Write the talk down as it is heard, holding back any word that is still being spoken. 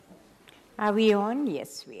Are we on?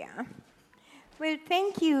 Yes, we are. Well,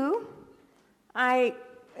 thank you. I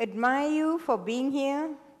admire you for being here.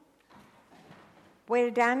 Well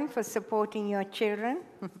done for supporting your children.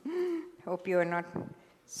 Hope you're not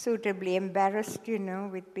suitably embarrassed,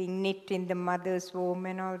 with being knit in the mother's womb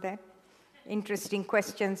and all that. Interesting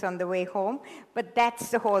questions on the way home. But that's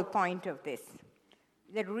the whole point of this.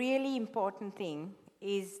 The really important thing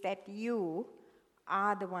is that you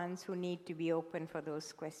are the ones who need to be open for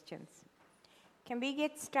those questions. Can we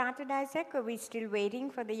get started, Isaac? Or are we still waiting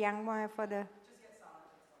for the young one for the...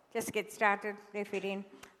 Just get started, they fit in.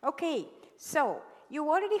 Okay, so you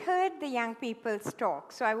already heard the young people's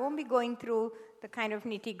talk, so I won't be going through the kind of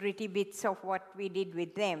nitty-gritty bits of what we did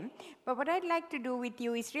with them. But what I'd like to do with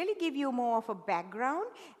you is really give you more of a background,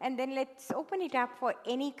 and then let's open it up for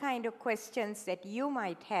any kind of questions that you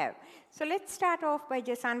might have. So let's start off by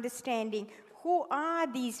just understanding who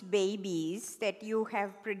are these babies that you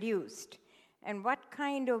have produced, and what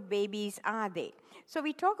kind of babies are they? So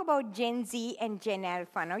we talk about Gen Z and Gen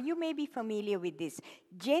Alpha. Now, you may be familiar with this.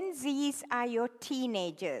 Gen Zs are your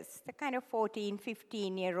teenagers, the kind of 14,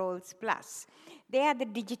 15-year-olds plus. They are the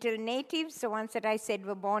digital natives, the ones that I said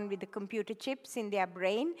were born with the computer chips in their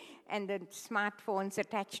brain and the smartphones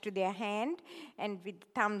attached to their hand. And with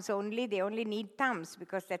thumbs only, they only need thumbs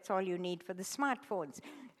because that's all you need for the smartphones.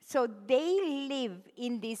 So they live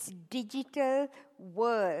in this digital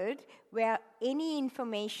world where any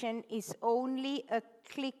information is only a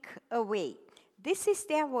click away. This is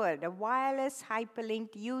their world, a wireless,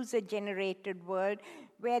 hyperlinked, user-generated world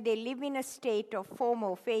where they live in a state of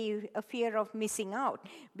FOMO, a fear of missing out,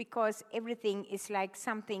 because everything is like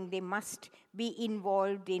something they must be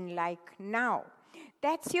involved in like now.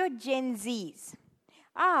 That's your Gen Zs.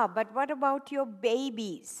 But what about your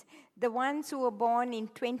babies? The ones who were born in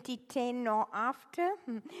 2010 or after?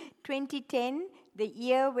 2010, the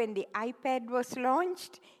year when the iPad was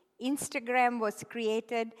launched, Instagram was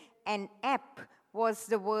created, and app was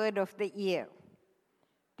the word of the year.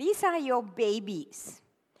 These are your babies.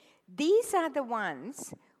 These are the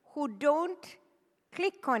ones who don't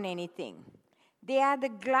click on anything. They are the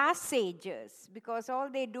glass agers because all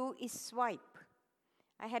they do is swipe.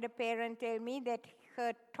 I had a parent tell me that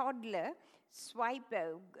her toddler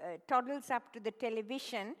toddles up to the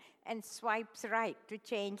television and swipes right to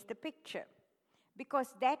change the picture,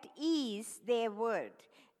 because that is their world.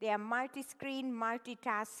 They are multi-screen,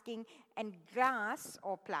 multitasking, and glass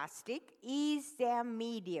or plastic is their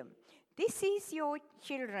medium. This is your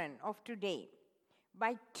children of today.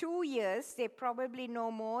 By 2 years, they probably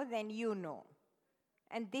know more than you know.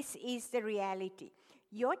 And this is the reality.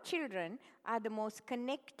 Your children are the most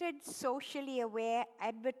connected, socially aware,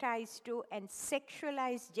 advertised to, and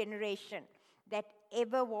sexualized generation that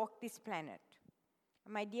ever walked this planet.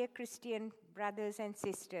 My dear Christian brothers and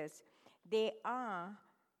sisters, they are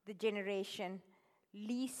the generation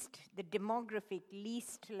the demographic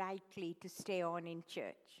least likely to stay on in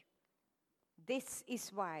church. This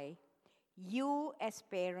is why you as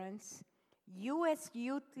parents, you as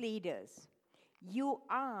youth leaders, you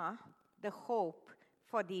are the hope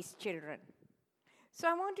for these children. So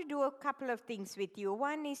I want to do a couple of things with you.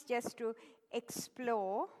 One is just to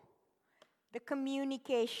explore the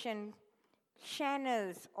communication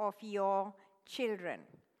channels of your children.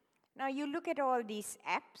 Now you look at all these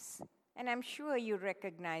apps, and I'm sure you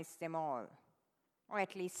recognize them all, or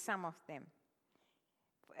at least some of them.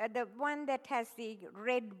 The one that has the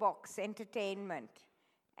red box, entertainment,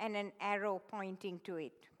 and an arrow pointing to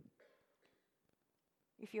it.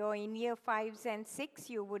 If you're in year 5s and 6,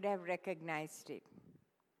 you would have recognized it.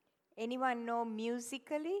 Anyone know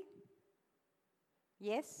Musical.ly?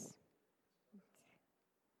 Yes?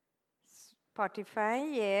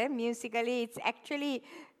 Spotify, yeah. Musical.ly, it's actually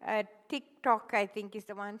TikTok, I think, is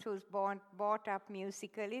the one who's bought up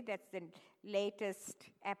Musical.ly. That's the latest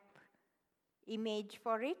app image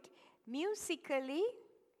for it. Musical.ly,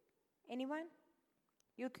 anyone?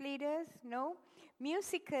 Youth leaders? No?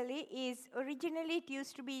 Musical.ly is, originally it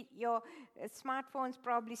used to be your smartphones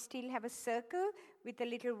probably still have a circle with a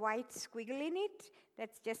little white squiggle in it.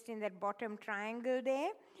 That's just in that bottom triangle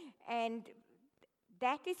there. And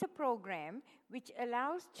that is a program which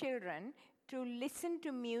allows children to listen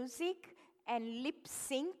to music and lip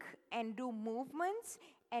sync and do movements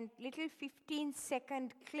and little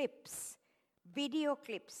 15-second clips, video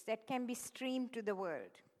clips that can be streamed to the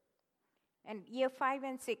world. And year 5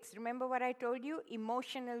 and 6, remember what I told you?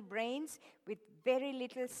 Emotional brains with very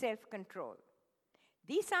little self-control.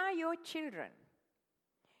 These are your children.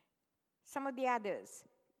 Some of the others,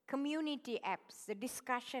 community apps, the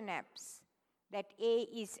discussion apps, that A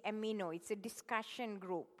is Amino, it's a discussion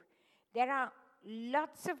group. There are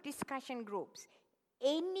lots of discussion groups.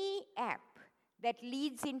 Any app that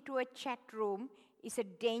leads into a chat room is a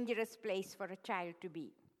dangerous place for a child to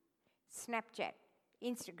be. Snapchat,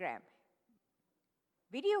 Instagram,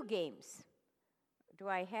 video games. Do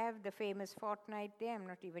I have the famous Fortnite there? I'm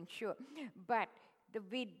not even sure. But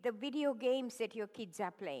the video games that your kids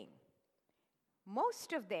are playing,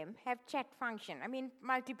 most of them have chat function. I mean,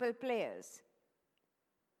 multiple players.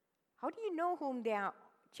 How do you know whom they are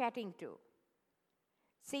chatting to?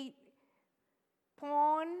 See,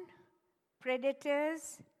 porn,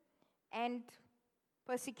 predators, and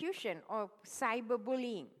persecution or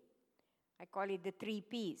cyberbullying. I call it the 3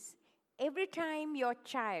 Ps. Every time your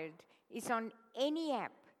child is on any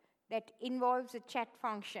app that involves a chat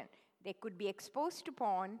function, they could be exposed to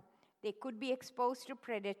porn, they could be exposed to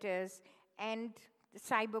predators, and the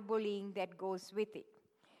cyberbullying that goes with it.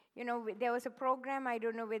 You know, there was a program, I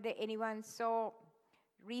don't know whether anyone saw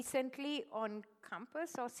recently on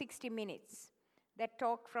Compass or 60 Minutes, that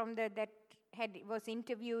talked from was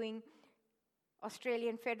interviewing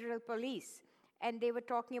Australian Federal Police, and they were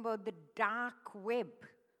talking about the dark web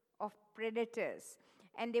of predators.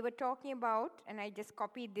 And they were talking about, and I just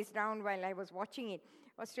copied this down while I was watching it,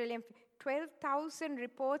 12,000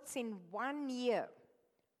 reports in 1 year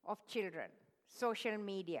of children, social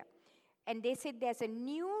media. And they said there's a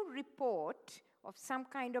new report of some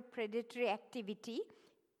kind of predatory activity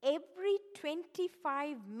every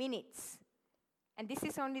 25 minutes. And this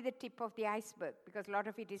is only the tip of the iceberg, because a lot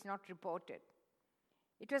of it is not reported.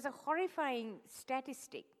 It was a horrifying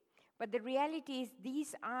statistic. But the reality is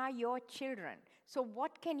these are your children. So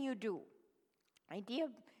what can you do? My dear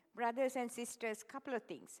brothers and sisters, couple of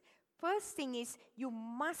things. First thing is you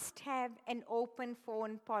must have an open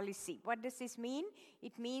phone policy. What does this mean?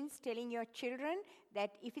 It means telling your children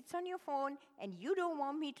that if it's on your phone and you don't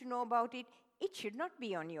want me to know about it, it should not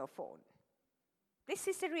be on your phone. This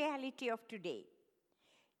is the reality of today.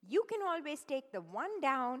 You can always take the one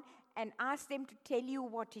down and ask them to tell you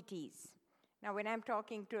what it is. Now, when I'm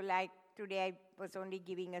talking to, like, today I was only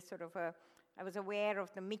giving a sort of I was aware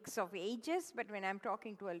of the mix of ages, but when I'm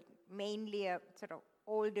talking to mainly a sort of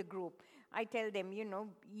older group, I tell them,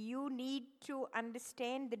 you need to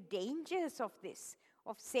understand the dangers of this,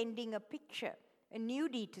 of sending a picture, a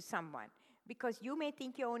nudie to someone, because you may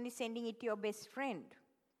think you're only sending it to your best friend,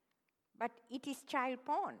 but it is child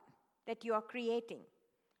porn that you are creating.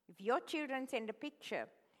 If your children send a picture,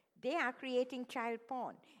 they are creating child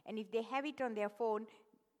porn. And if they have it on their phone,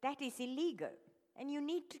 that is illegal. And you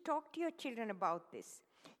need to talk to your children about this.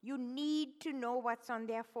 You need to know what's on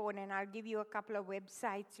their phone. And I'll give you a couple of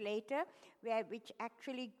websites later which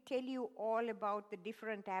actually tell you all about the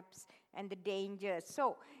different apps and the dangers.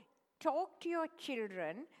 So talk to your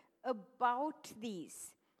children about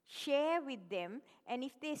these. Share with them. And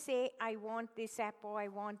if they say, I want this app or I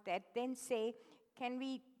want that, then say,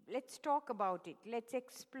 let's talk about it. Let's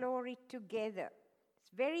explore it together.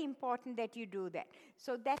 It's very important that you do that.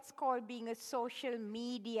 So that's called being a social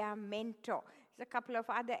media mentor. There's a couple of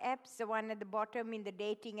other apps. The one at the bottom in the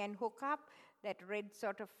dating and hookup, that red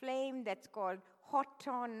sort of flame, that's called Hot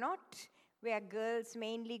or Not, where girls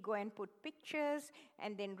mainly go and put pictures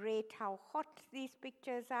and then rate how hot these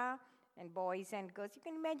pictures are, and boys and girls. You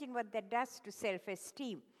can imagine what that does to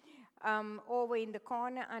self-esteem. Over in the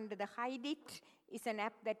corner under the Hide It is an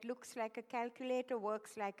app that looks like a calculator,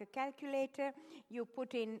 works like a calculator. You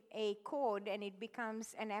put in a code and it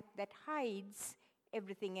becomes an app that hides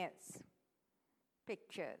everything else.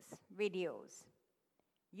 Pictures, videos.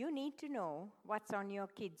 You need to know what's on your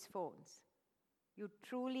kids' phones. You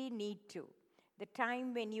truly need to. The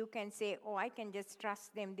time when you can say, oh, I can just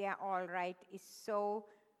trust them, they're all right, is so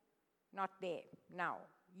not there now.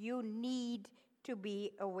 You need to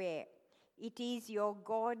be aware. It is your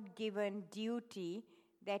God-given duty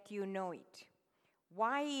that you know it.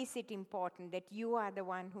 Why is it important that you are the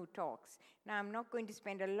one who talks? Now, I'm not going to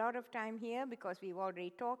spend a lot of time here because we've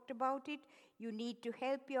already talked about it. You need to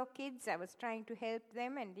help your kids. I was trying to help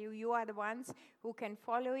them, and you are the ones who can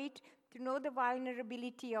follow it to know the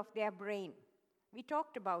vulnerability of their brain. We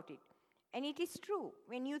talked about it. And it is true.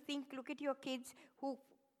 When you look at your kids who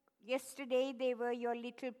yesterday they were your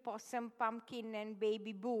little possum, pumpkin, and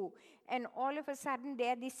baby boo, and all of a sudden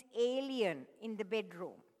they're this alien in the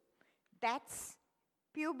bedroom. That's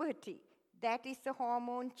puberty. That is the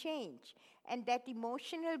hormone change. And that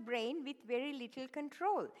emotional brain with very little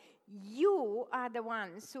control. You are the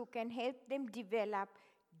ones who can help them develop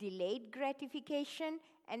delayed gratification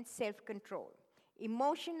and self-control.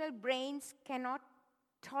 Emotional brains cannot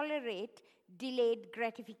tolerate delayed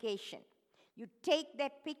gratification. You take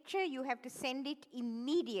that picture, you have to send it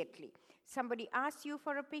immediately. Somebody asks you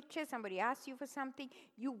for a picture, somebody asks you for something,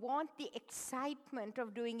 you want the excitement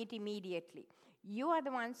of doing it immediately. You are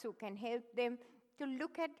the ones who can help them to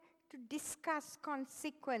look at, to discuss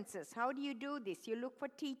consequences. How do you do this? You look for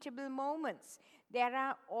teachable moments. There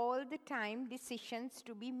are all the time decisions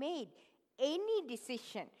to be made. Any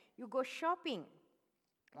decision, you go shopping,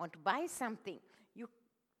 want to buy something, you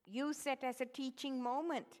use that as a teaching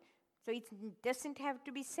moment. So it doesn't have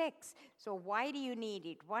to be sex. So why do you need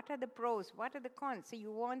it? What are the pros? What are the cons? So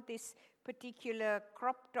you want this particular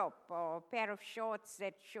crop top or pair of shorts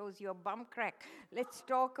that shows your bum crack. Let's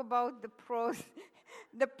talk about the pros,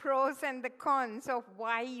 the pros and the cons of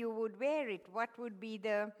why you would wear it. What would be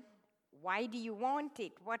the, why do you want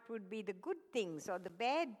it? What would be the good things or the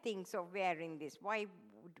bad things of wearing this?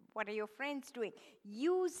 What are your friends doing?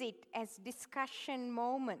 Use it as discussion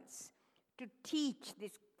moments to teach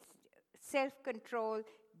this self-control,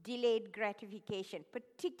 delayed gratification,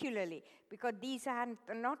 particularly because these are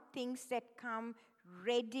not things that come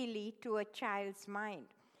readily to a child's mind.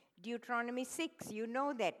 Deuteronomy 6, you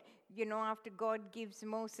know that. You know, after God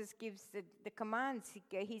Moses gives the commands,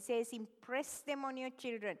 he says, impress them on your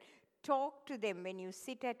children. Talk to them when you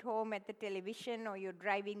sit at home at the television or you're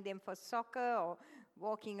driving them for soccer or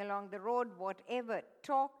walking along the road, whatever.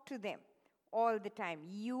 Talk to them all the time.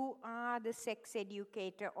 You are the sex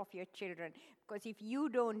educator of your children. Because if you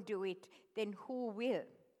don't do it, then who will?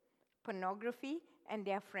 Pornography and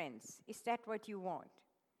their friends. Is that what you want?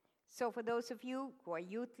 So for those of you who are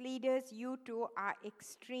youth leaders, you too are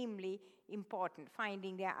extremely important,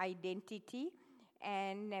 finding their identity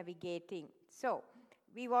and navigating. So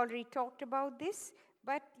we've already talked about this,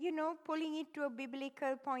 but, you know, pulling it to a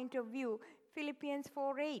biblical point of view, Philippians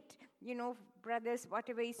 4:8, you know, brothers,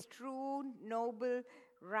 whatever is true, noble,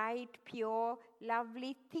 right, pure,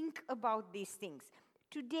 lovely, think about these things.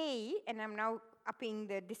 Today, and I'm now upping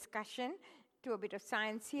the discussion to a bit of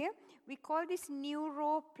science here, we call this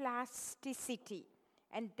neuroplasticity.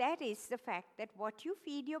 And that is the fact that what you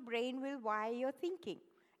feed your brain will wire your thinking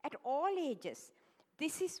at all ages.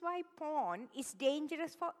 This is why porn is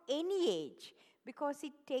dangerous for any age, because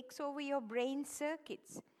it takes over your brain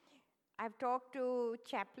circuits. I've talked to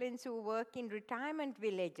chaplains who work in retirement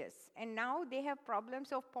villages, and now they have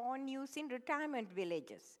problems of porn use in retirement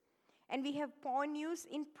villages. And we have porn use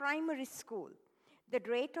in primary school. The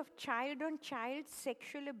rate of child-on-child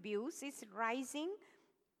sexual abuse is rising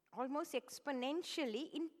almost exponentially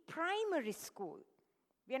in primary school.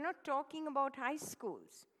 We are not talking about high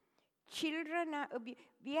schools. Children are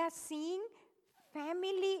we are seeing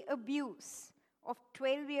family abuse of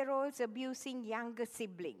 12-year-olds abusing younger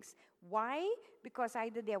siblings. Why? Because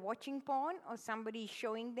either they're watching porn or somebody is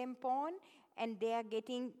showing them porn and they are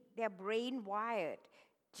getting their brain wired.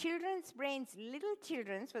 Children's brains, little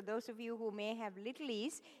children's, for those of you who may have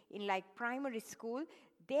littlies in like primary school,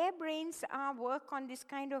 their brains work on this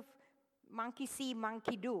kind of monkey see,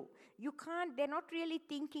 monkey do. They're not really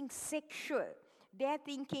thinking sexual. They're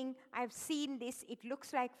thinking, I've seen this, it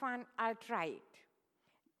looks like fun, I'll try it.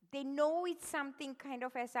 They know it's something kind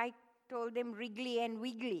of, as I told them, wriggly and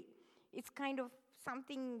wiggly. It's kind of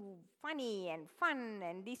something funny and fun,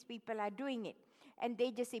 and these people are doing it. And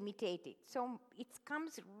they just imitate it. So it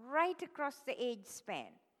comes right across the age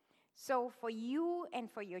span. So for you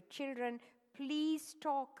and for your children, please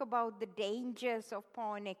talk about the dangers of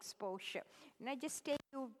porn exposure. And I just tell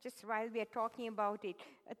you, just while we are talking about it,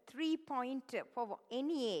 a 3-pointer for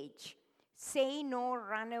any age. Say no,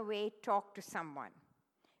 run away, talk to someone.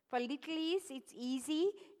 For littlies, it's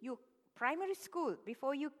easy. Primary school,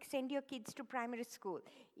 before you send your kids to primary school,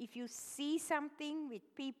 if you see something with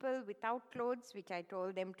people without clothes, which I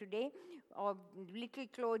told them today, or little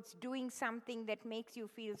clothes doing something that makes you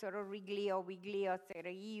feel sort of wriggly or wiggly or sort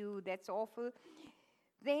of, ew, that's awful,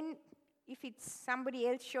 then if it's somebody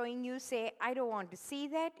else showing you, say, I don't want to see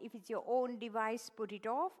that. If it's your own device, put it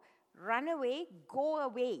off. Run away, go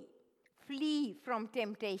away, flee from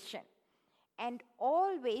temptation. And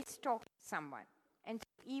always talk to someone. And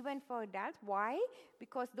even for adults, why?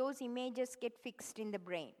 Because those images get fixed in the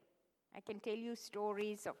brain. I can tell you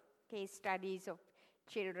stories of case studies of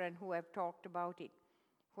children who have talked about it,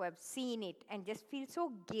 who have seen it, and just feel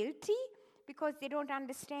so guilty because they don't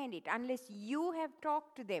understand it, unless you have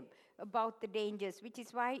talked to them about the dangers, which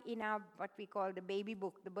is why in our, what we call the baby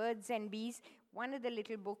book, The Birds and Bees, one of the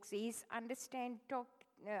little books is Understanding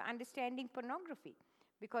Pornography.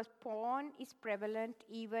 Because porn is prevalent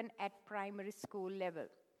even at primary school level.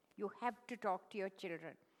 You have to talk to your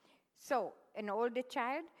children. So, an older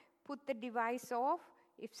child, put the device off.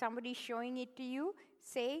 If somebody is showing it to you,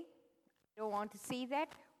 say, I don't want to see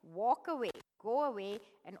that. Walk away. go away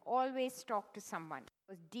and always talk to someone,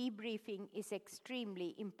 because debriefing is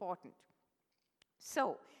extremely important.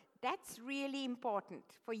 So that's really important,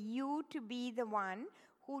 for you to be the one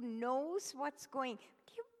who knows what's going.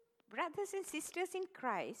 Brothers and sisters in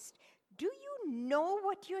Christ, do you know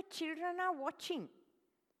what your children are watching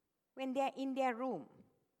when they're in their room?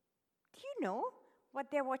 Do you know what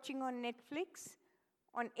they're watching on Netflix,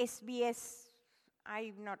 on SBS?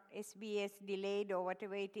 I'm not SBS delayed or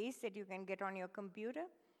whatever it is that you can get on your computer.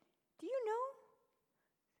 Do you know?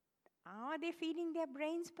 Are they feeding their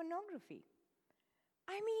brains pornography?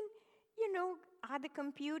 I mean, are the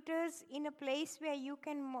computers in a place where you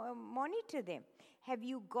can monitor them? Have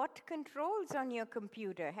you got controls on your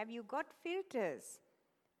computer? Have you got filters?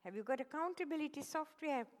 Have you got accountability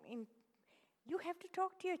software? You have to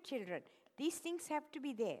talk to your children. These things have to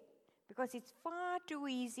be there, because it's far too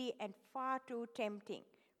easy and far too tempting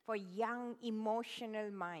for young,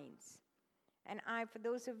 emotional minds. And for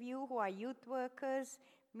those of you who are youth workers,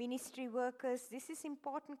 ministry workers, this is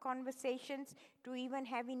important conversations to even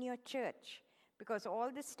have in your church, because all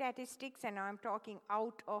the statistics, and I'm talking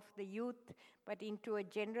out of the youth, but into a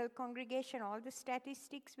general congregation, all the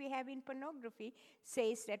statistics we have in pornography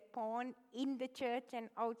says that porn in the church and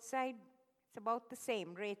outside, it's about the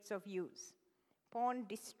same rates of use. Porn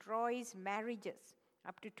destroys marriages.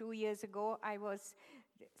 Up to 2 years ago, I was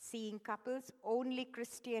seeing couples, only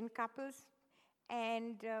Christian couples,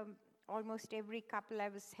 and almost every couple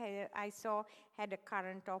I saw had a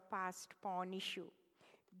current or past porn issue.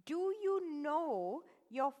 Do you know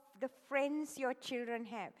the friends your children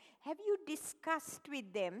have? Have you discussed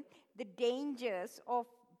with them the dangers of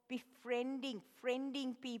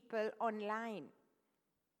friending people online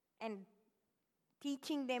and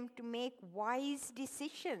teaching them to make wise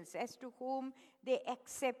decisions as to whom they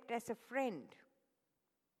accept as a friend?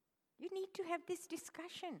 You need to have this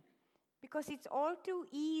discussion, because it's all too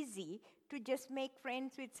easy to just make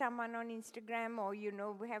friends with someone on Instagram or,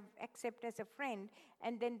 have accept as a friend,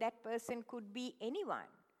 and then that person could be anyone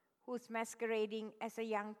who's masquerading as a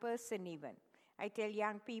young person even. I tell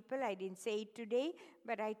young people, I didn't say it today,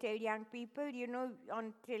 but I tell young people,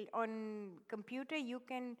 on computer,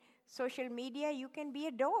 social media, you can be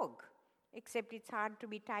a dog, except it's hard to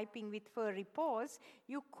be typing with furry paws.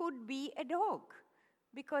 You could be a dog,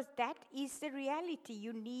 because that is the reality.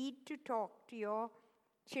 You need to talk to your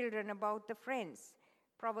children about the friends.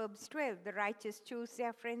 Proverbs 12, the righteous choose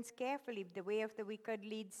their friends carefully, the way of the wicked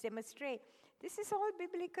leads them astray. This is all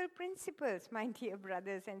biblical principles, my dear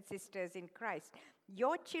brothers and sisters in Christ.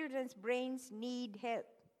 Your children's brains need help.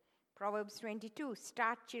 Proverbs 22,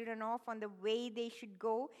 start children off on the way they should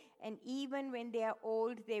go, and even when they are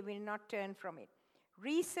old, they will not turn from it.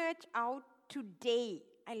 Research out today.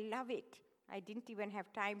 I love it. I didn't even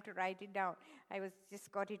have time to write it down. I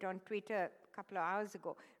just got it on Twitter a couple of hours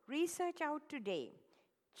ago. Research out today.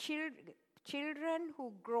 Children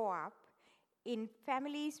who grow up in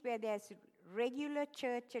families where there's regular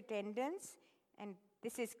church attendance, and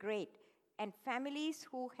this is great, and families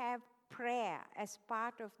who have prayer as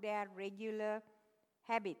part of their regular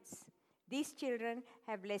habits. These children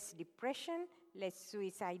have less depression, less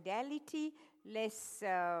suicidality, less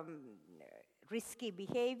risky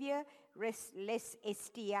behavior, less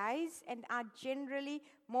STIs, and are generally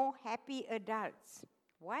more happy adults.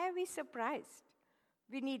 Why are we surprised?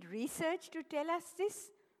 We need research to tell us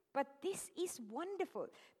this, but this is wonderful,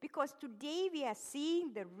 because today we are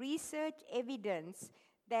seeing the research evidence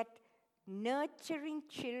that nurturing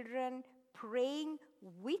children, praying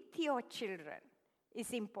with your children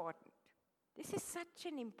is important. This is such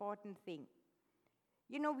an important thing.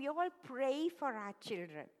 We all pray for our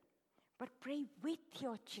children, but pray with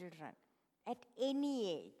your children at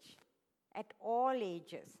any age, at all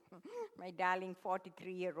ages. My darling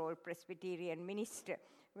 43-year-old Presbyterian minister,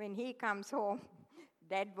 when he comes home,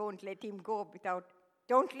 Dad won't let him go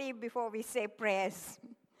don't leave before we say prayers.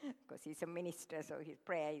 Because he's a minister, so his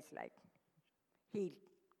prayer is like, he's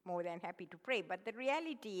more than happy to pray. But the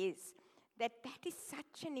reality is that is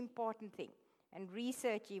such an important thing. And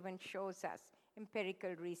research even shows us,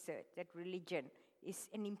 empirical research, that religion is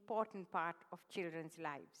an important part of children's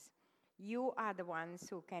lives. You are the ones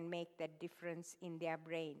who can make that difference in their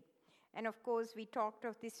brain. And of course, we talked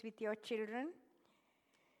of this with your children.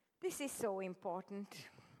 This is so important.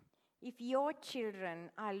 If your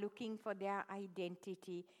children are looking for their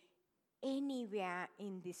identity anywhere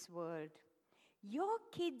in this world, your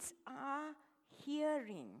kids are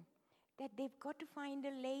hearing that they've got to find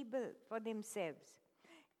a label for themselves.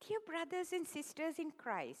 Dear brothers and sisters in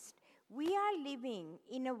Christ, we are living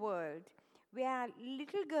in a world where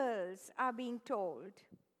little girls are being told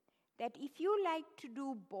that if you like to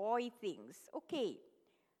do boy things, okay,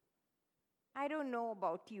 I don't know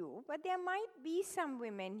about you, but there might be some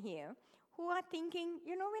women here who are thinking,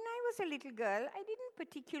 when I was a little girl, I didn't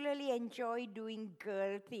particularly enjoy doing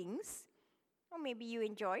girl things. Or maybe you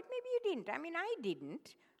enjoyed, maybe you didn't. I mean, I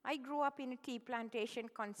didn't. I grew up in a tea plantation,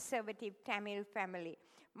 conservative Tamil family.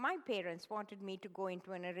 My parents wanted me to go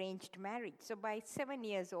into an arranged marriage. So by 7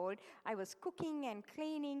 years old, I was cooking and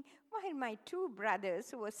cleaning, while my two brothers,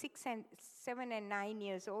 who were 7 and 9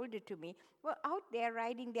 years older to me, were out there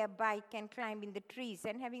riding their bike and climbing the trees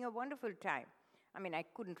and having a wonderful time. I mean, I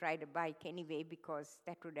couldn't ride a bike anyway because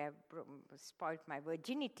that would have spoiled my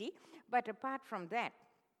virginity. But apart from that,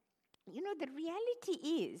 the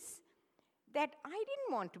reality is that I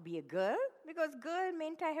didn't want to be a girl because girl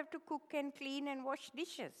meant I have to cook and clean and wash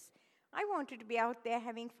dishes. I wanted to be out there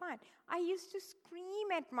having fun. I used to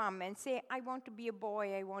scream at mom and say, I want to be a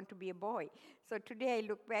boy, I want to be a boy. So today I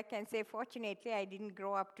look back and say, fortunately, I didn't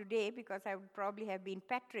grow up today because I would probably have been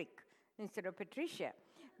Patrick instead of Patricia.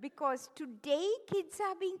 Because today kids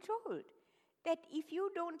are being told that if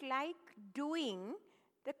you don't like doing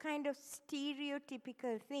the kind of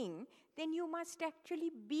stereotypical thing, then you must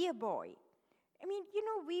actually be a boy. I mean,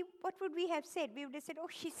 what would we have said? We would have said, oh,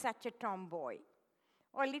 she's such a tomboy.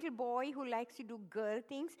 Or a little boy who likes to do girl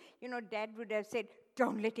things. Dad would have said,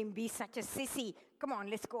 don't let him be such a sissy. Come on,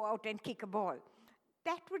 let's go out and kick a ball.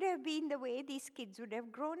 That would have been the way these kids would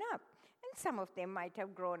have grown up. And some of them might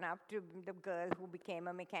have grown up to the girl who became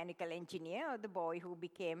a mechanical engineer or the boy who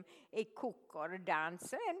became a cook or a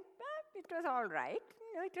dancer, and it was all right.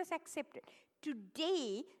 It was accepted.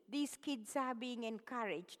 Today, these kids are being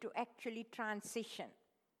encouraged to actually transition.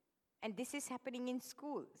 And this is happening in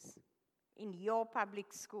schools, in your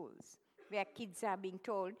public schools, where kids are being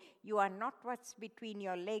told, you are not what's between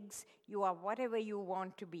your legs, you are whatever you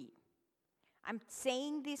want to be. I'm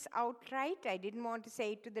saying this outright. I didn't want to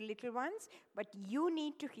say it to the little ones, but you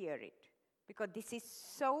need to hear it because this is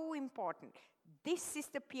so important. This is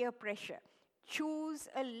the peer pressure. Choose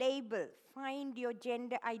a label. Find your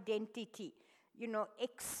gender identity.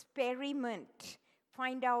 Experiment.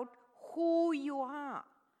 Find out who you are.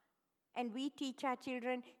 And we teach our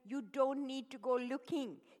children, you don't need to go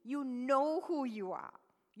looking. You know who you are.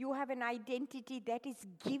 You have an identity that is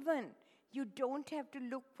given. You don't have to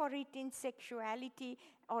look for it in sexuality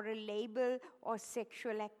or a label or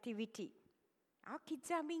sexual activity. Our kids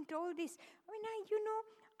are being told this. I mean,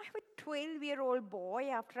 I have a 12-year-old boy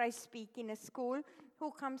after I speak in a school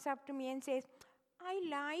who comes up to me and says, I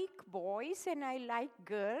like boys and I like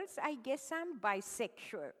girls. I guess I'm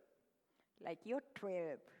bisexual. Like, you're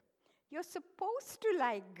 12. You're supposed to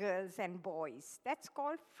like girls and boys. That's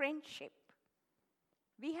called friendship.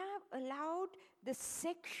 We have allowed the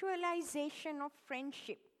sexualization of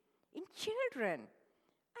friendship in children.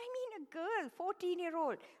 I mean, a girl,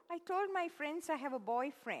 14-year-old. I told my friends I have a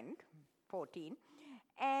boyfriend, 14,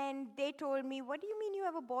 and they told me, what do you mean you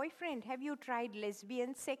have a boyfriend? Have you tried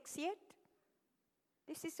lesbian sex yet?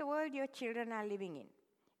 This is the world your children are living in.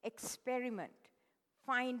 Experiment.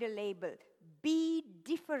 Find a label. Be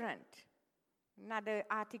different. Another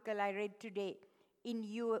article I read today. In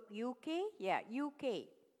UK,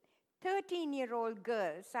 13-year-old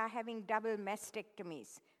girls are having double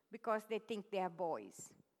mastectomies because they think they are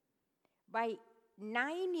boys. By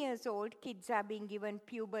 9 years old, kids are being given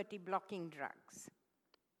puberty-blocking drugs.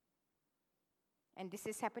 And this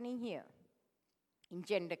is happening here in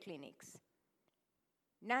gender clinics.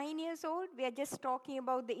 9 years old, we are just talking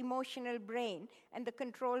about the emotional brain and the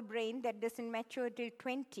control brain that doesn't mature till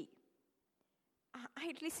 20.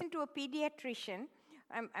 I listened to a pediatrician.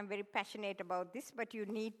 I'm very passionate about this, but you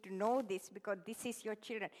need to know this because this is your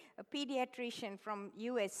children. A pediatrician from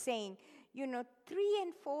US saying, 3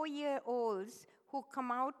 and 4-year-olds who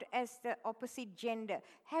come out as the opposite gender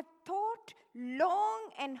have thought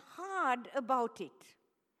long and hard about it.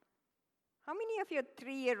 How many of your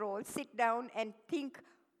 3-year-olds sit down and think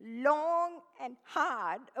long and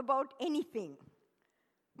hard about anything,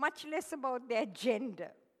 much less about their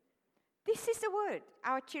gender? This is the world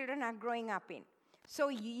our children are growing up in. So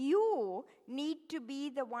you need to be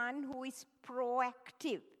the one who is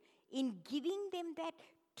proactive in giving them that.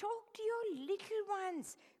 Talk to your little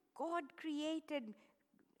ones. God created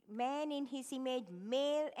man in his image,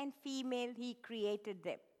 male and female, he created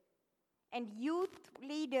them. And youth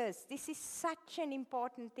leaders, this is such an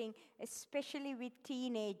important thing, especially with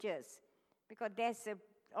teenagers, because there's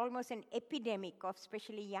almost an epidemic of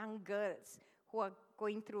especially young girls who are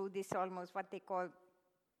going through this almost what they call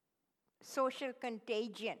social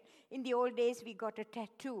contagion. In the old days, we got a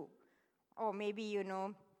tattoo, or maybe,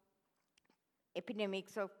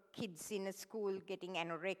 epidemics of kids in a school getting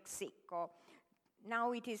anorexic, or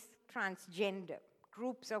now it is transgender,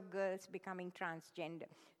 groups of girls becoming transgender.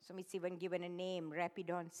 So it's even given a name,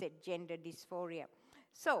 rapid onset gender dysphoria.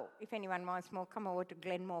 So if anyone wants more, come over to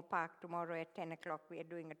Glenmore Park tomorrow at 10 o'clock. We are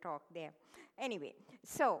doing a talk there. Anyway,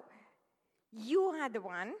 so you are the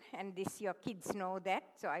one, and this your kids know that,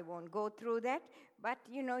 so I won't go through that. But,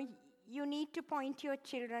 you need to point your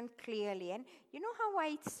children clearly. And you know how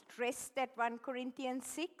I stress that 1 Corinthians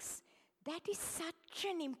 6? That is such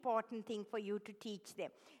an important thing for you to teach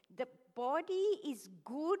them. The body is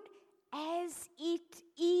good as it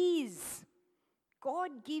is.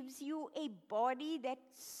 God gives you a body that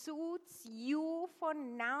suits you for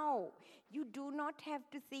now. You do not have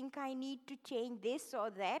to think, I need to change this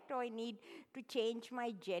or that, or I need to change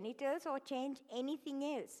my genitals or change anything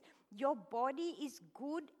else. Your body is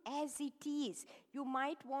good as it is. You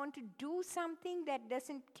might want to do something that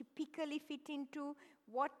doesn't typically fit into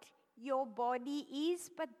what your body is,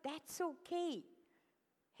 but that's okay.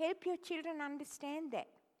 Help your children understand that.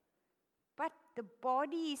 But the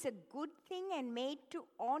body is a good thing and made to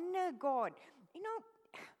honor God.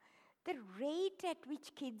 The rate at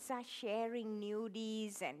which kids are sharing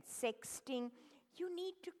nudies and sexting, you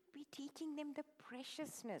need to be teaching them the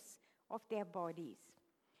preciousness of their bodies.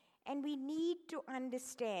 And we need to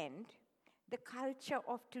understand the culture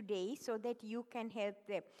of today so that you can help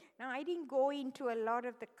them. Now, I didn't go into a lot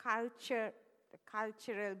of the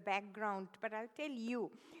cultural background, but I'll tell you,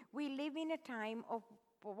 we live in a time of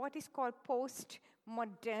what is called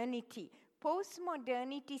post-modernity.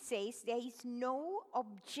 Post-modernity says there is no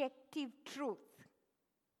objective truth.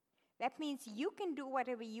 That means you can do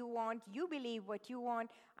whatever you want, you believe what you want,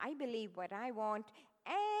 I believe what I want,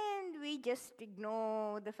 and we just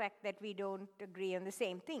ignore the fact that we don't agree on the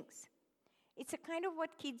same things. It's a kind of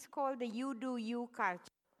what kids call the you do you culture.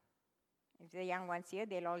 If the young ones here,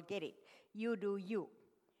 they'll all get it. You do you.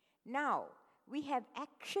 Now, we have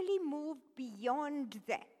actually moved beyond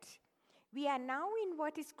that. We are now in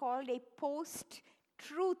what is called a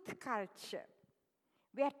post-truth culture,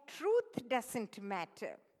 where truth doesn't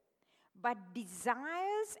matter, but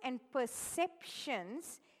desires and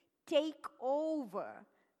perceptions take over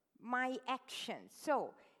my actions.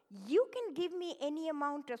 So, you can give me any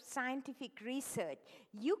amount of scientific research.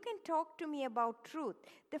 You can talk to me about truth.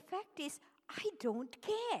 The fact is, I don't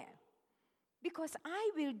care. Because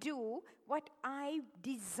I will do what I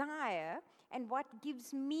desire and what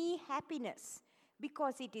gives me happiness.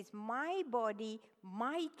 Because it is my body,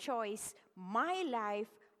 my choice, my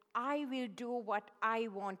life, I will do what I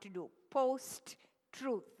want to do.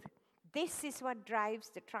 Post-truth. This is what drives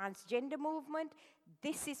the transgender movement.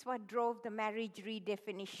 This is what drove the marriage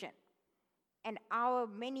redefinition. And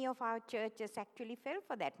many of our churches actually fell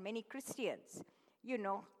for that, many Christians.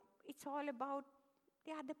 It's all about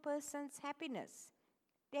the other person's happiness.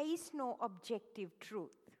 There is no objective truth.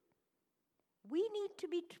 We need to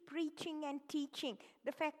be preaching and teaching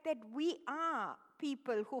the fact that we are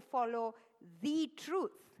people who follow the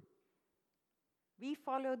truth. We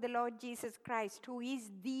follow the Lord Jesus Christ, who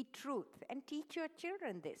is the truth. And teach your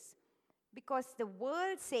children this. Because the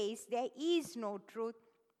world says there is no truth.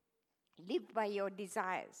 Live by your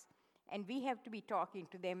desires. And we have to be talking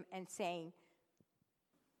to them and saying,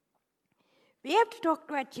 we have to talk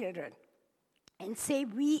to our children and say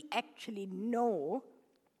we actually know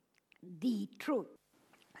the truth.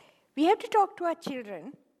 We have to talk to our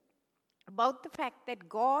children about the fact that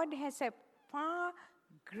God has a far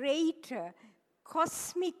greater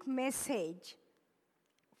cosmic message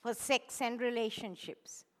for sex and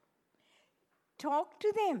relationships. Talk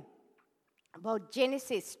to them about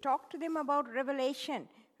Genesis. Talk to them about Revelation,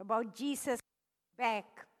 about Jesus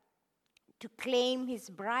back to claim his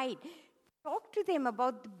bride. Talk to them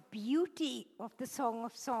about the beauty of the Song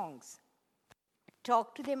of Songs.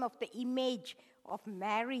 Talk to them of the image of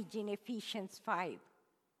marriage in Ephesians 5.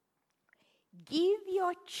 Give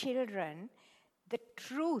your children the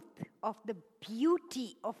truth of the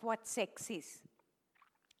beauty of what sex is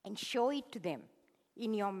and show it to them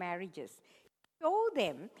in your marriages. Show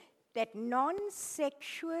them that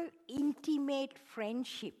non-sexual, intimate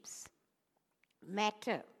friendships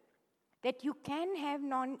matter. That you can have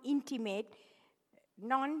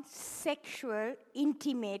non-sexual,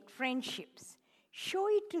 intimate friendships. Show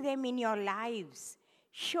it to them in your lives.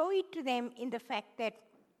 Show it to them in the fact that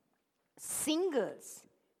singles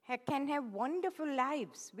can have wonderful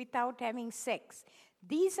lives without having sex.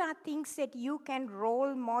 These are things that you can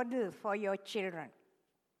role model for your children.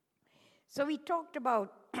 So we talked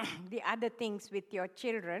about the other things with your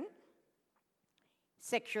children.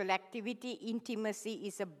 Sexual activity, intimacy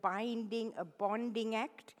is a bonding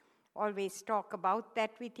act. always talk about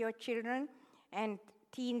that with your children. And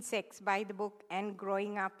Teen Sex by the Book and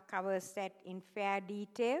Growing Up covers that in fair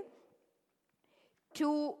detail.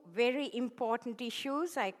 Two very important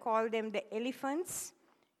issues, I call them the elephants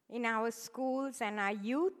in our schools and our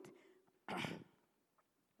youth.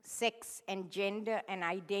 Sex and gender and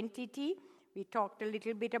identity. We talked a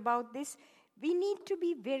little bit about this. We need to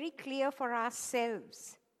be very clear for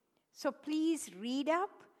ourselves. So please read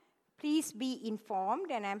up, please be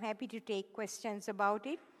informed, and I'm happy to take questions about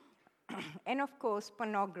it. And of course,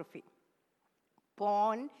 pornography.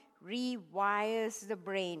 Porn rewires the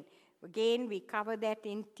brain. Again, we cover that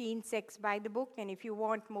in Teen Sex by the Book, and if you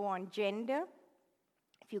want more on gender,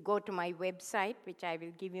 if you go to my website, which I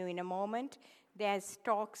will give you in a moment, there's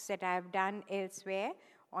talks that I've done elsewhere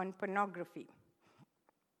on pornography.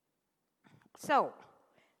 So,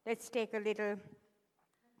 let's take a little,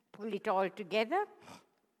 pull it all together.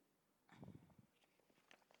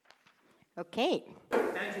 Okay.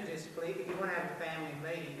 Don't you just flip? If you want to have a family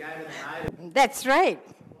meeting, go to the modem. That's right.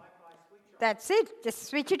 That's it. Just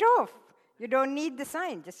switch it off. You don't need the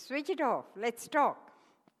sign. Just switch it off. Let's talk.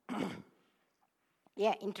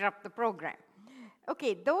 Yeah, interrupt the program.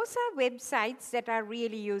 Okay, those are websites that are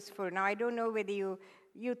really useful. Now, I don't know whether you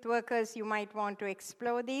youth workers, you might want to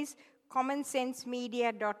explore these.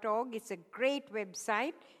 commonsensemedia.org is a great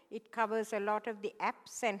website. It covers a lot of the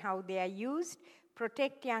apps and how they are used.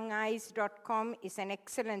 protectyoungeyes.com is an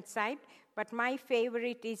excellent site, but my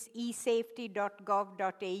favorite is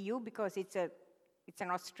esafety.gov.au because it's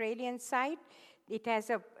an Australian site. It has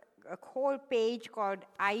a whole page called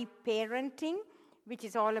iParenting, which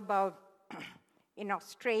is all about in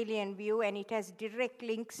Australian view, and it has direct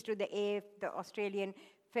links to the Australian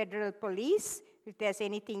Federal Police. If there's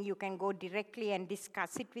anything, you can go directly and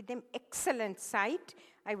discuss it with them. Excellent site.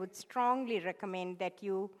 I would strongly recommend that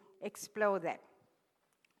you explore that.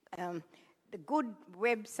 The good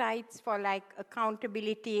websites for like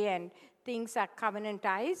accountability and things are Covenant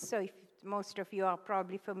Eyes. So if most of you are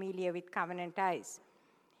probably familiar with Covenant Eyes.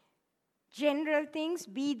 General things,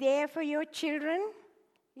 be there for your children.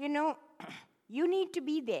 You know, you need to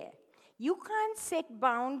be there. You can't set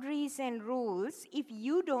boundaries and rules if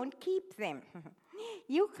you don't keep them.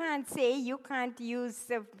 You can't say you can't use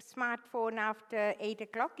the smartphone after 8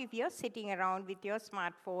 o'clock if you're sitting around with your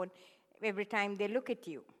smartphone every time they look at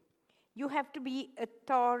you. You have to be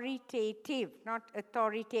authoritative, not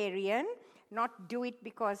authoritarian, not do it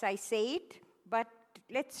because I say it, but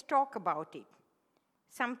let's talk about it.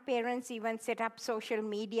 Some parents even set up social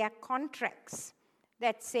media contracts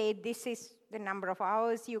that say this is the number of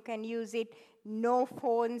hours you can use it, no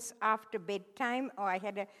phones after bedtime. Or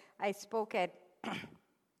I spoke at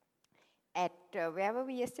where were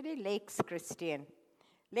we yesterday? Lakes Christian.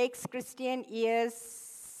 Lakes Christian years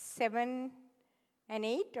 7 and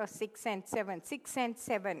 8 or 6 and 7? 6 and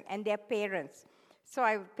 7 and their parents. So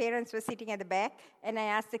our parents were sitting at the back and I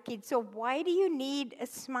asked the kids, so why do you need a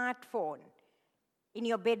smartphone in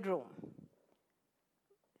your bedroom?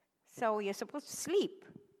 So you're supposed to sleep,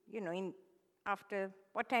 you know, after,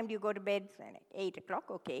 what time do you go to bed? 8 o'clock,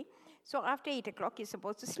 okay. So after 8 o'clock, you're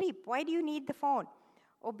supposed to sleep. Why do you need the phone?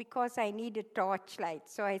 Oh, because I need a torchlight.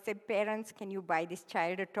 So I said, parents, can you buy this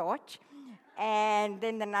child a torch? And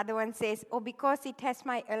then another one says, oh, because it has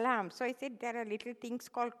my alarm. So I said, there are little things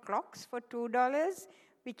called clocks for $2,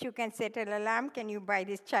 which you can set an alarm. Can you buy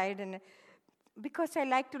this child? Because I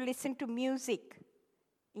like to listen to music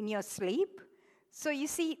in your sleep. So you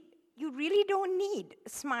see, you really don't need a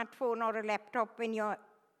smartphone or a laptop when you're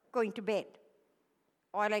going to bed.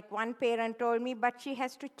 Or like one parent told me, but she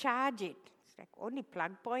has to charge it. It's like, only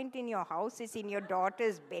plug point in your house is in your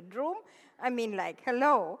daughter's bedroom? I mean, like,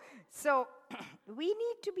 hello. So we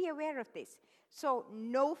need to be aware of this. So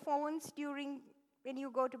no phones when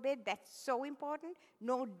you go to bed, that's so important.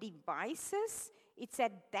 No devices. It's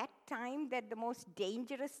at that time that the most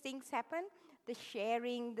dangerous things happen. The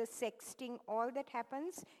sharing, the sexting, all that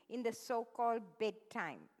happens in the so-called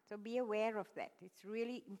bedtime. So be aware of that. It's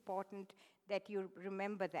really important that you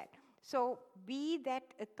remember that. So be that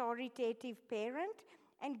authoritative parent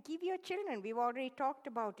and give your children, we've already talked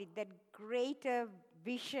about it, that greater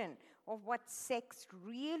vision of what sex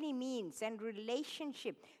really means and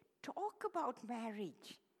relationship. Talk about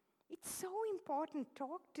marriage. It's so important.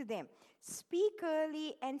 Talk to them. Speak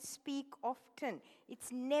early and speak often.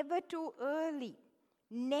 It's never too early.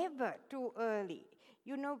 Never too early.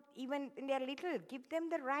 You know, even when they're little, give them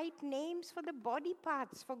the right names for the body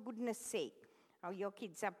parts, for goodness sake. Now, your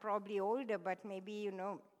kids are probably older, but maybe, you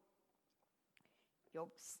know, your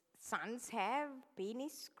Sons have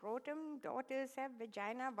penis, scrotum, daughters have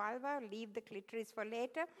vagina, vulva, leave the clitoris for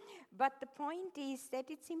later. But the point is that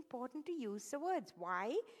it's important to use the words.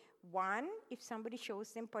 Why? One, if somebody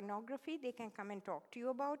shows them pornography, they can come and talk to you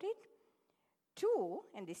about it. Two,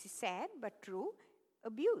 and this is sad but true,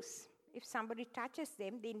 abuse. If somebody touches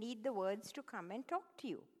them, they need the words to come and talk to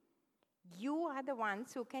you. You are the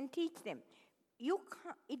ones who can teach them.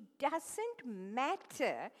 It doesn't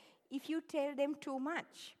matter if you tell them too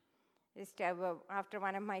much. Just after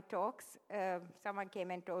one of my talks, someone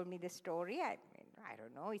came and told me the story. I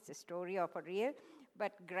don't know, it's a story of a real,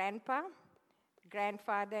 but grandfather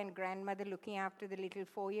and grandmother looking after the little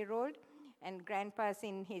 4-year-old, and grandpa's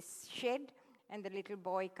in his shed, and the little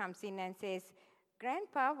boy comes in and says,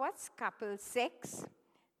 "Grandpa, what's couple sex?"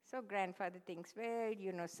 So grandfather thinks, well,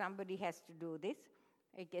 somebody has to do this.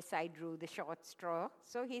 I guess I drew the short straw.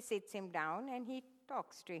 So he sits him down and he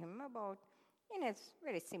talks to him about, in a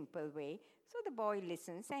very simple way. So the boy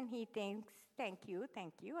listens and he thinks, thank you,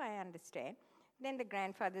 I understand. Then the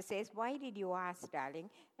grandfather says, "Why did you ask, darling?"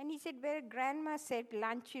 And he said, well, grandma said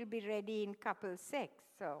lunch will be ready in couple sex.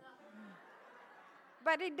 So,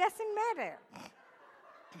 but it doesn't matter.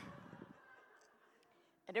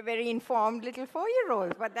 And a very informed little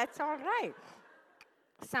 4-year-old, but that's all right.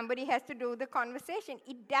 Somebody has to do the conversation.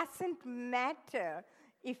 It doesn't matter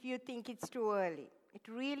if you think it's too early. It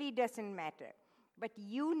really doesn't matter. But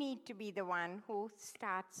you need to be the one who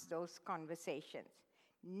starts those conversations.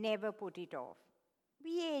 Never put it off.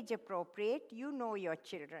 Be age appropriate. You know your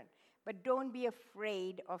children. But don't be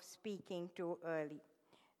afraid of speaking too early.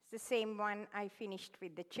 It's the same one I finished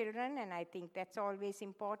with the children, and I think that's always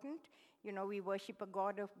important. We worship a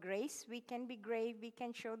God of grace. We can be grave. We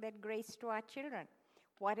can show that grace to our children.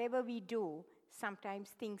 Whatever we do, sometimes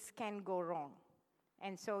things can go wrong.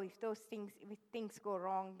 And so if things go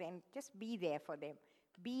wrong, then just be there for them.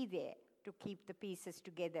 Be there to keep the pieces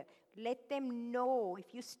together. Let them know.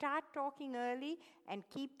 If you start talking early and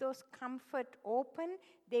keep those comfort open,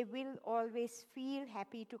 they will always feel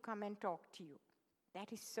happy to come and talk to you.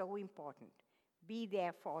 That is so important. Be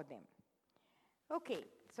there for them. Okay,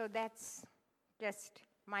 so that's just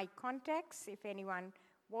my contacts. If anyone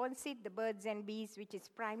wants it, the Birds and Bees, which is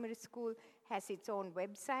primary school, has its own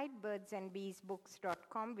website,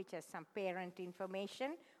 birdsandbeesbooks.com, which has some parent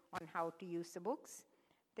information on how to use the books.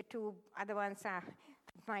 The two other ones are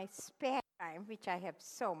my spare time, which I have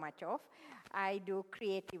so much of. I do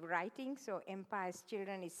creative writing, so Empire's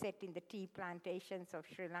Children is set in the tea plantations of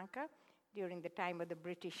Sri Lanka during the time of the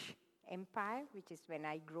British Empire, which is when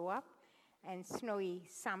I grew up. And Snowy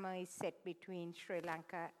Summer is set between Sri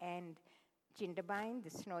Lanka and Jindabyne, the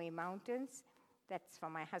snowy mountains. That's for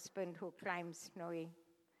my husband who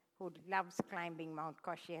loves climbing Mount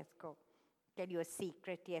Kosciuszko. Tell you a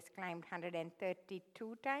secret, he has climbed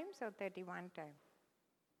 132 times or 31 times?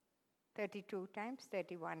 32 times,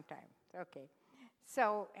 31 times, okay.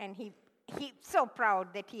 So, and he's so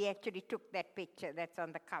proud that he actually took that picture that's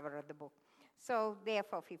on the cover of the book. So they're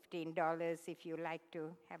for $15 if you like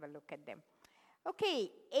to have a look at them.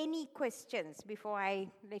 Okay, any questions before I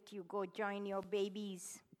let you go join your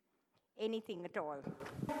babies? Anything at all?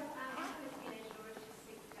 My husband is teenage daughter, she's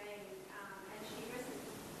 16, and she dresses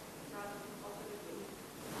rather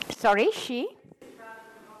provocatively. Sorry, she? Rather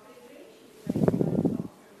provocatively, she dresses like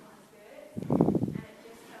tops and high skirts, and it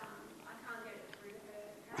just, I can't get it through her.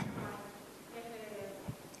 How can I get her to understand that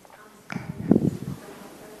it's not going to help her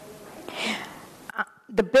anyway?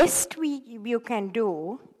 The best you can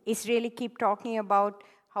do is really keep talking about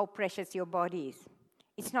how precious your body is.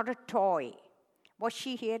 It's not a toy. Was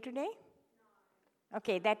she here today? No.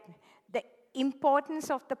 Okay, the importance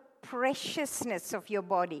of the preciousness of your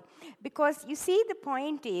body. Because you see, the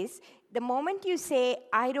point is, the moment you say,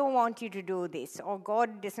 I don't want you to do this, or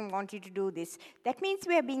God doesn't want you to do this, that means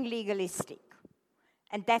we are being legalistic.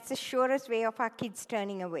 And that's the surest way of our kids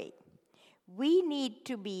turning away. We need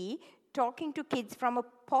to be talking to kids from a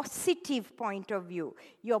positive point of view.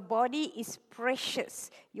 Your body is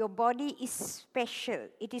precious. Your body is special.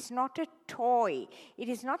 It is not a toy. It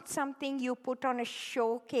is not something you put on a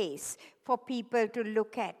showcase for people to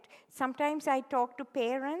look at. Sometimes I talk to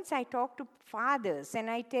parents, I talk to fathers, and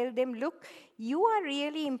I tell them, look, you are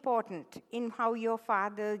really important in how your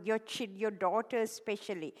father, your daughters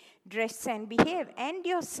especially, dress and behave, and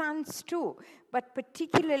your sons too, but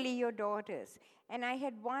particularly your daughters. And I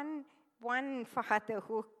had one father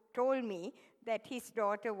who told me that his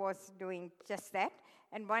daughter was doing just that.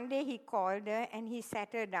 And one day he called her and he sat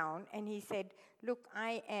her down and he said, look,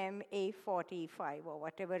 I am a 45 or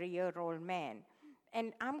whatever year-old man.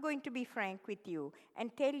 And I'm going to be frank with you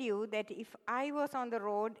and tell you that if I was on the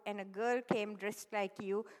road and a girl came dressed like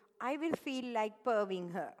you, I will feel like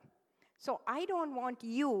perving her. So I don't want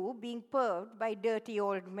you being perved by dirty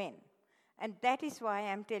old men. And that is why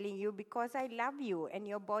I'm telling you, because I love you and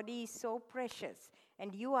your body is so precious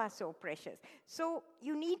and you are so precious. So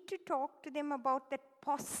you need to talk to them about that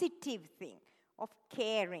positive thing of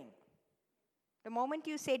caring. The moment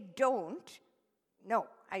you say don't, no,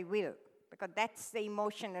 I will, because that's the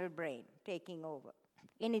emotional brain taking over.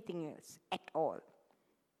 Anything else at all.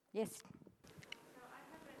 Yes? So I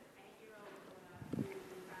have an 8-year-old daughter who is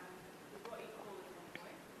what you call a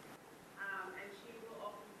tomboy, and she will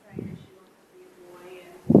often say that she wants to be a boy,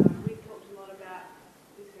 and we've talked a lot about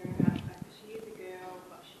with her about the fact that she is a girl,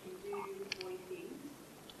 but she can do boy things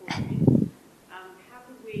for you. How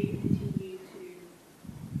could we continue to,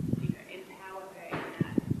 empower her in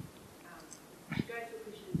that? She goes to a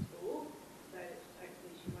Christian school, so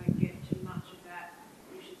hopefully she won't get too much of that.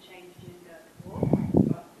 You should change gender talk,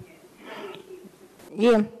 but how do we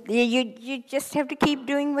keep You just have to keep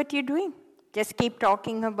doing what you're doing. Just keep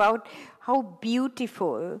talking about how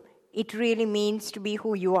beautiful it really means to be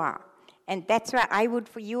who you are. And that's why I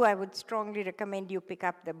would strongly recommend you pick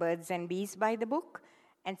up the Birds and Bees by the book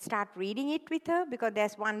and start reading it with her, because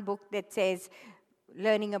there's one book that says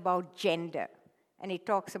learning about gender. And it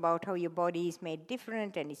talks about how your body is made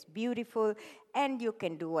different and it's beautiful and you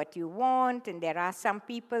can do what you want. And there are some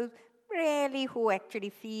people really who actually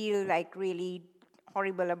feel like really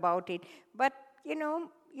horrible about it. But,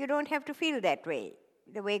 you don't have to feel that way.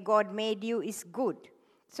 The way God made you is good.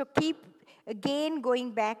 So keep, again,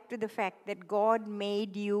 going back to the fact that God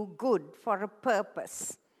made you good for a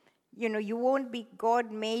purpose. You won't be,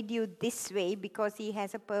 God made you this way because he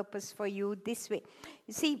has a purpose for you this way.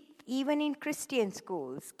 You see, even in Christian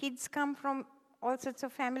schools, kids come from all sorts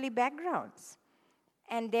of family backgrounds.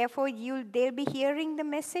 And therefore, they'll be hearing the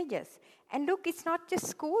messages. And look, it's not just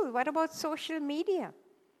school. What about social media?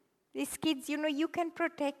 These kids, you can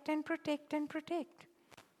protect and protect and protect.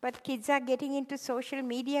 But kids are getting into social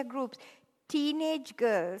media groups. Teenage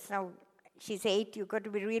girls, now she's 8, you've got to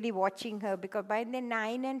be really watching her, because by the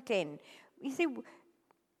 9 and 10, you see,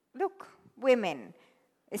 look, women,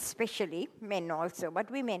 especially, men also, but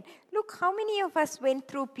women, look, how many of us went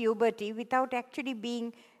through puberty without actually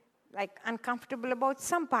being uncomfortable about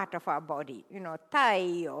some part of our body,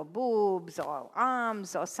 thigh or boobs or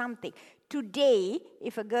arms or something. Today,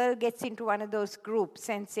 if a girl gets into one of those groups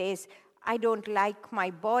and says, I don't like my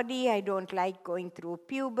body, I don't like going through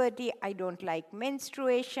puberty, I don't like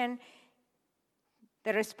menstruation,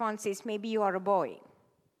 the response is, maybe you are a boy.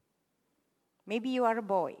 Maybe you are a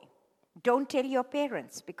boy. Don't tell your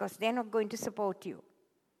parents, because they're not going to support you.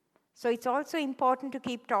 So it's also important to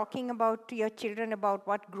keep talking to your children about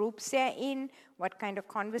what groups they're in, what kind of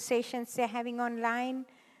conversations they're having online.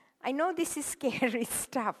 I know this is scary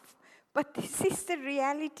stuff, but this is the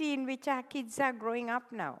reality in which our kids are growing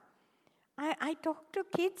up now. I talk to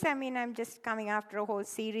kids. I'm just coming after a whole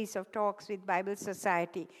series of talks with Bible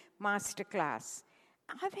Society, Masterclass.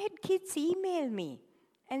 I've had kids email me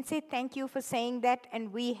and say, thank you for saying that,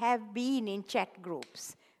 and we have been in chat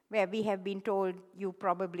groups where we have been told you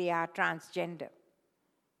probably are transgender.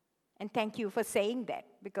 And thank you for saying that,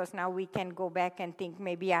 because now we can go back and think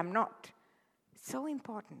maybe I'm not. So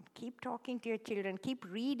important. Keep talking to your children. Keep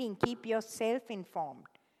reading. Keep yourself informed.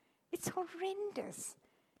 It's horrendous.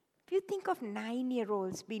 If you think of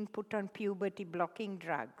 9-year-olds being put on puberty-blocking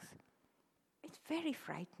drugs, it's very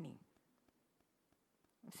frightening.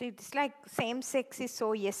 See, it's like same-sex is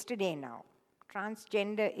so yesterday now.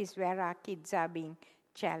 Transgender is where our kids are being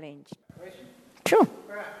challenged. Question? Sure.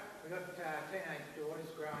 Right. We've got teenage daughters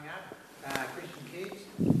growing up, Christian kids.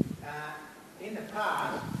 In the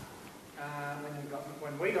past,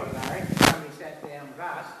 when we got married, somebody sat down with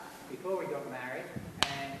us before we got married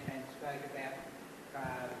and spoke about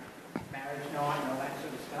marriage night and all that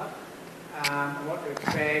sort of stuff, and what to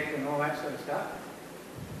expect and all that sort of stuff.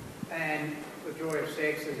 And The Joy of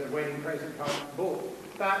Sex is a wedding present type book.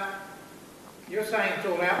 But you're saying it's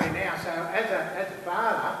all out there now, so as a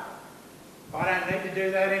father, I don't need to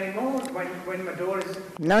do that anymore when my daughter's...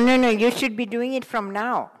 No, you should be doing it from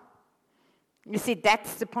now. You see,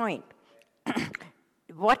 that's the point.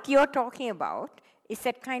 What you're talking about is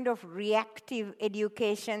that kind of reactive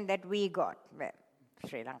education that we got. Well,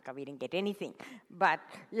 Sri Lanka, we didn't get anything. But,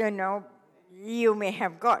 you may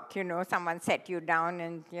have got, someone set you down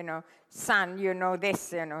and, son, this,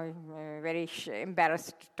 very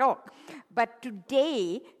embarrassed to talk. But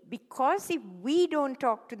today, because if we don't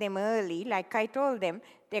talk to them early, like I told them,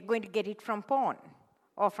 they're going to get it from porn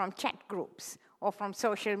or from chat groups or from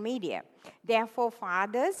social media. Therefore,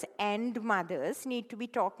 fathers and mothers need to be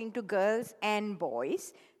talking to girls and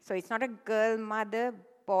boys. So it's not a girl, mother,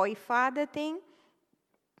 boy-father thing.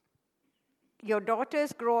 Your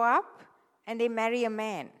daughters grow up and they marry a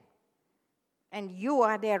man, and you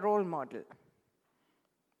are their role model.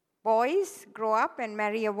 Boys grow up and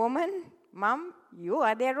marry a woman. Mom, you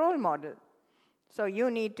are their role model. So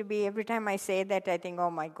you need to be, every time I say that, I think,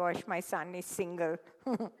 oh my gosh, my son is single.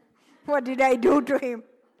 What did I do to him?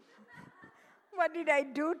 What did I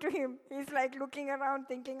do to him? He's like looking around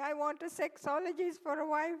thinking, I want a sexologist for a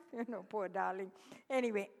wife. Poor darling.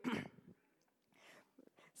 Anyway,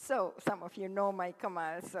 so some of you know my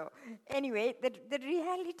Kamal. So anyway, the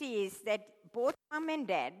reality is that both mom and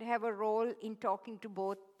dad have a role in talking to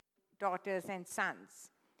both daughters and sons.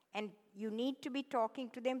 And you need to be talking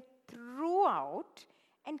to them throughout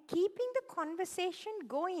and keeping the conversation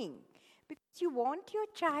going. Because you want your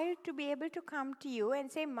child to be able to come to you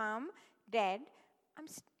and say, Mom, Dad,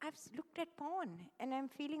 I've looked at porn and I'm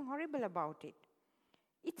feeling horrible about it.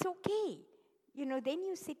 It's okay. Then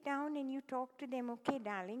you sit down and you talk to them, okay,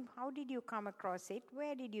 darling, how did you come across it?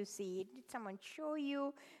 Where did you see it? Did someone show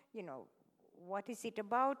you? What is it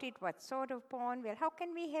about it? What sort of porn? Well, how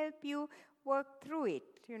can we help you work through it?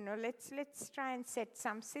 Let's try and set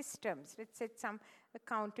some systems. Let's set some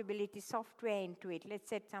accountability software into it. Let's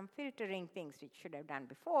set some filtering things, which should have done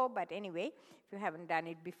before. But anyway, if you haven't done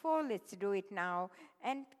it before, let's do it now.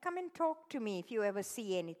 And come and talk to me if you ever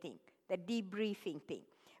see anything, the debriefing thing.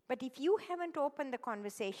 But if you haven't opened the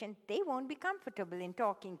conversation, they won't be comfortable in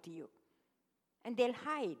talking to you. And they'll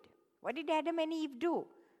hide. What did Adam and Eve do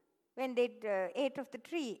when they ate of the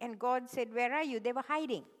tree? And God said, where are you? They were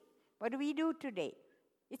hiding. What do we do today?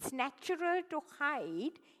 It's natural to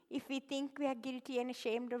hide if we think we are guilty and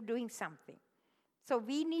ashamed of doing something. So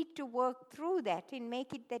we need to work through that and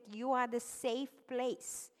make it that you are the safe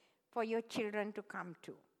place for your children to come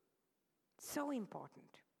to. So important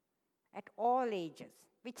at all ages,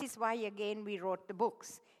 which is why, again, we wrote the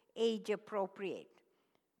books, age appropriate.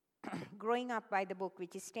 Growing Up by the Book,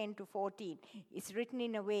 which is 10 to 14, is written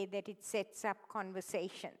in a way that it sets up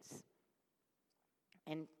conversations.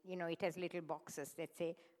 And, it has little boxes that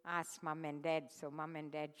say, ask mom and dad, so mom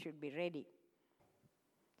and dad should be ready.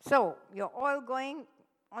 So, you're all going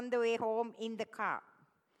on the way home in the car.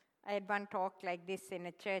 I had one talk like this in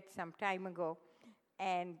a church some time ago,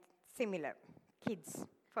 and similar, kids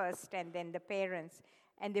first and then the parents,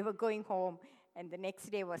 and they were going home, and the next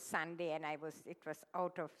day was Sunday, and it was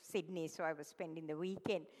out of Sydney, so I was spending the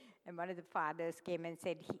weekend, and one of the fathers came and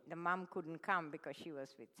said the mom couldn't come because she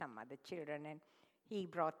was with some other children, and he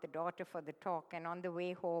brought the daughter for the talk, and on the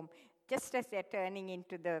way home, just as they're turning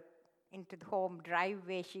into the home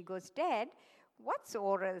driveway, she goes, Dad, what's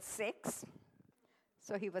oral sex?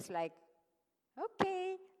 So he was like,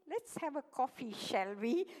 okay, let's have a coffee, shall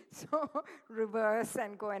we? So reverse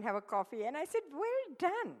and go and have a coffee. And I said, well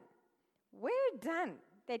done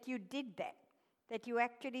that you did that you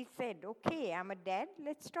actually said, okay, I'm a dad,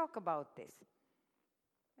 let's talk about this.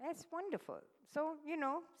 That's wonderful. So,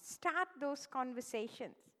 start those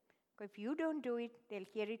conversations. If you don't do it, they'll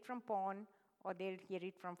hear it from porn or they'll hear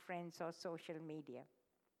it from friends or social media.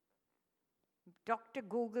 Dr.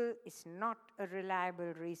 Google is not a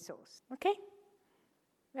reliable resource. Okay?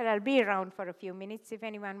 Well, I'll be around for a few minutes if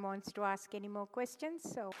anyone wants to ask any more questions.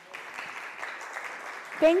 So,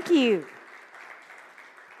 thank you.